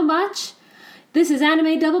you so much. This is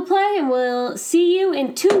Anime Double Play, and we'll see you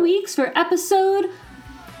in 2 weeks for episode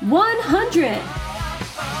 100.